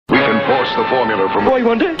force the formula from Boy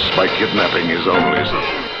wonder by kidnapping his only son.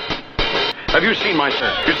 Have you seen my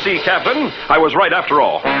son? You see, Captain, I was right after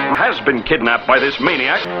all. Has been kidnapped by this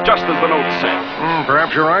maniac, just as the note said.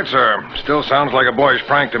 Perhaps you're right, sir. Still sounds like a boy's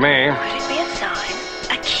prank to me. Could it be a sign?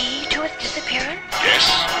 A key to his disappearance?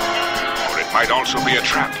 Yes. Or it might also be a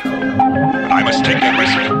trap. But I must take that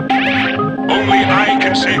risk. Only I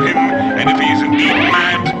can save him, and if he is indeed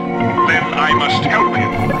mad, then I must help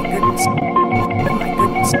him.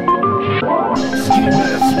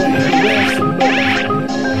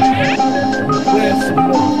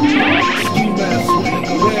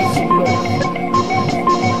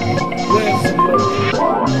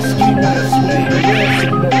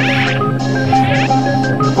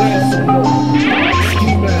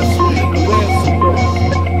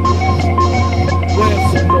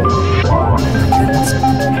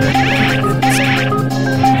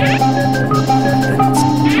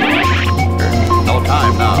 No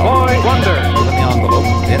time now. Boy wonder. Open the envelope,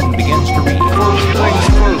 then begins to read.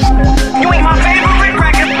 You ain't my favorite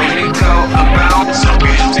record. When you talk about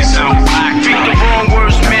something, they sound black. Speak the wrong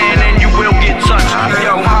words, man, and you will get touched.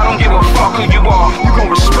 Yo, I don't give a fuck who you are. You gon'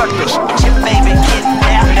 respect us. Your favorite kid,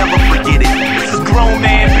 I'll never forget it. This is grown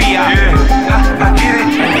man B.I. Yeah, I get it.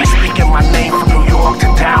 And they speaking my name from New York to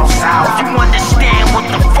down south. You understand what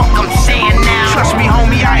the fuck I'm saying now? Trust me,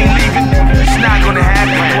 homie, I ain't leaving. It's not gonna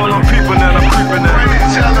happen. Well, I'm peeping and I'm creeping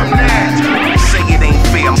and tell them that. Say it ain't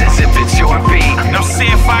fair, as if it's your beat. Now say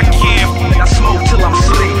if I can, I smoke till I'm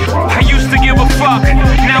asleep. I used to give a fuck,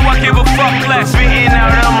 now I give a fuck less. Spitting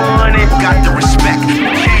out, I'm on it. Got the respect.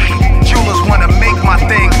 Jewelers wanna make my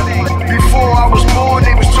thing. Before I was born,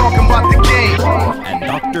 they was talking about the game. And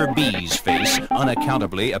Dr. B's face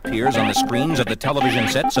unaccountably appears on the screens of the television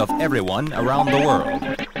sets of everyone around the world.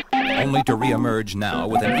 Only to re-emerge now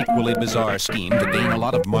with an equally bizarre scheme to gain a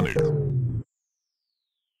lot of money.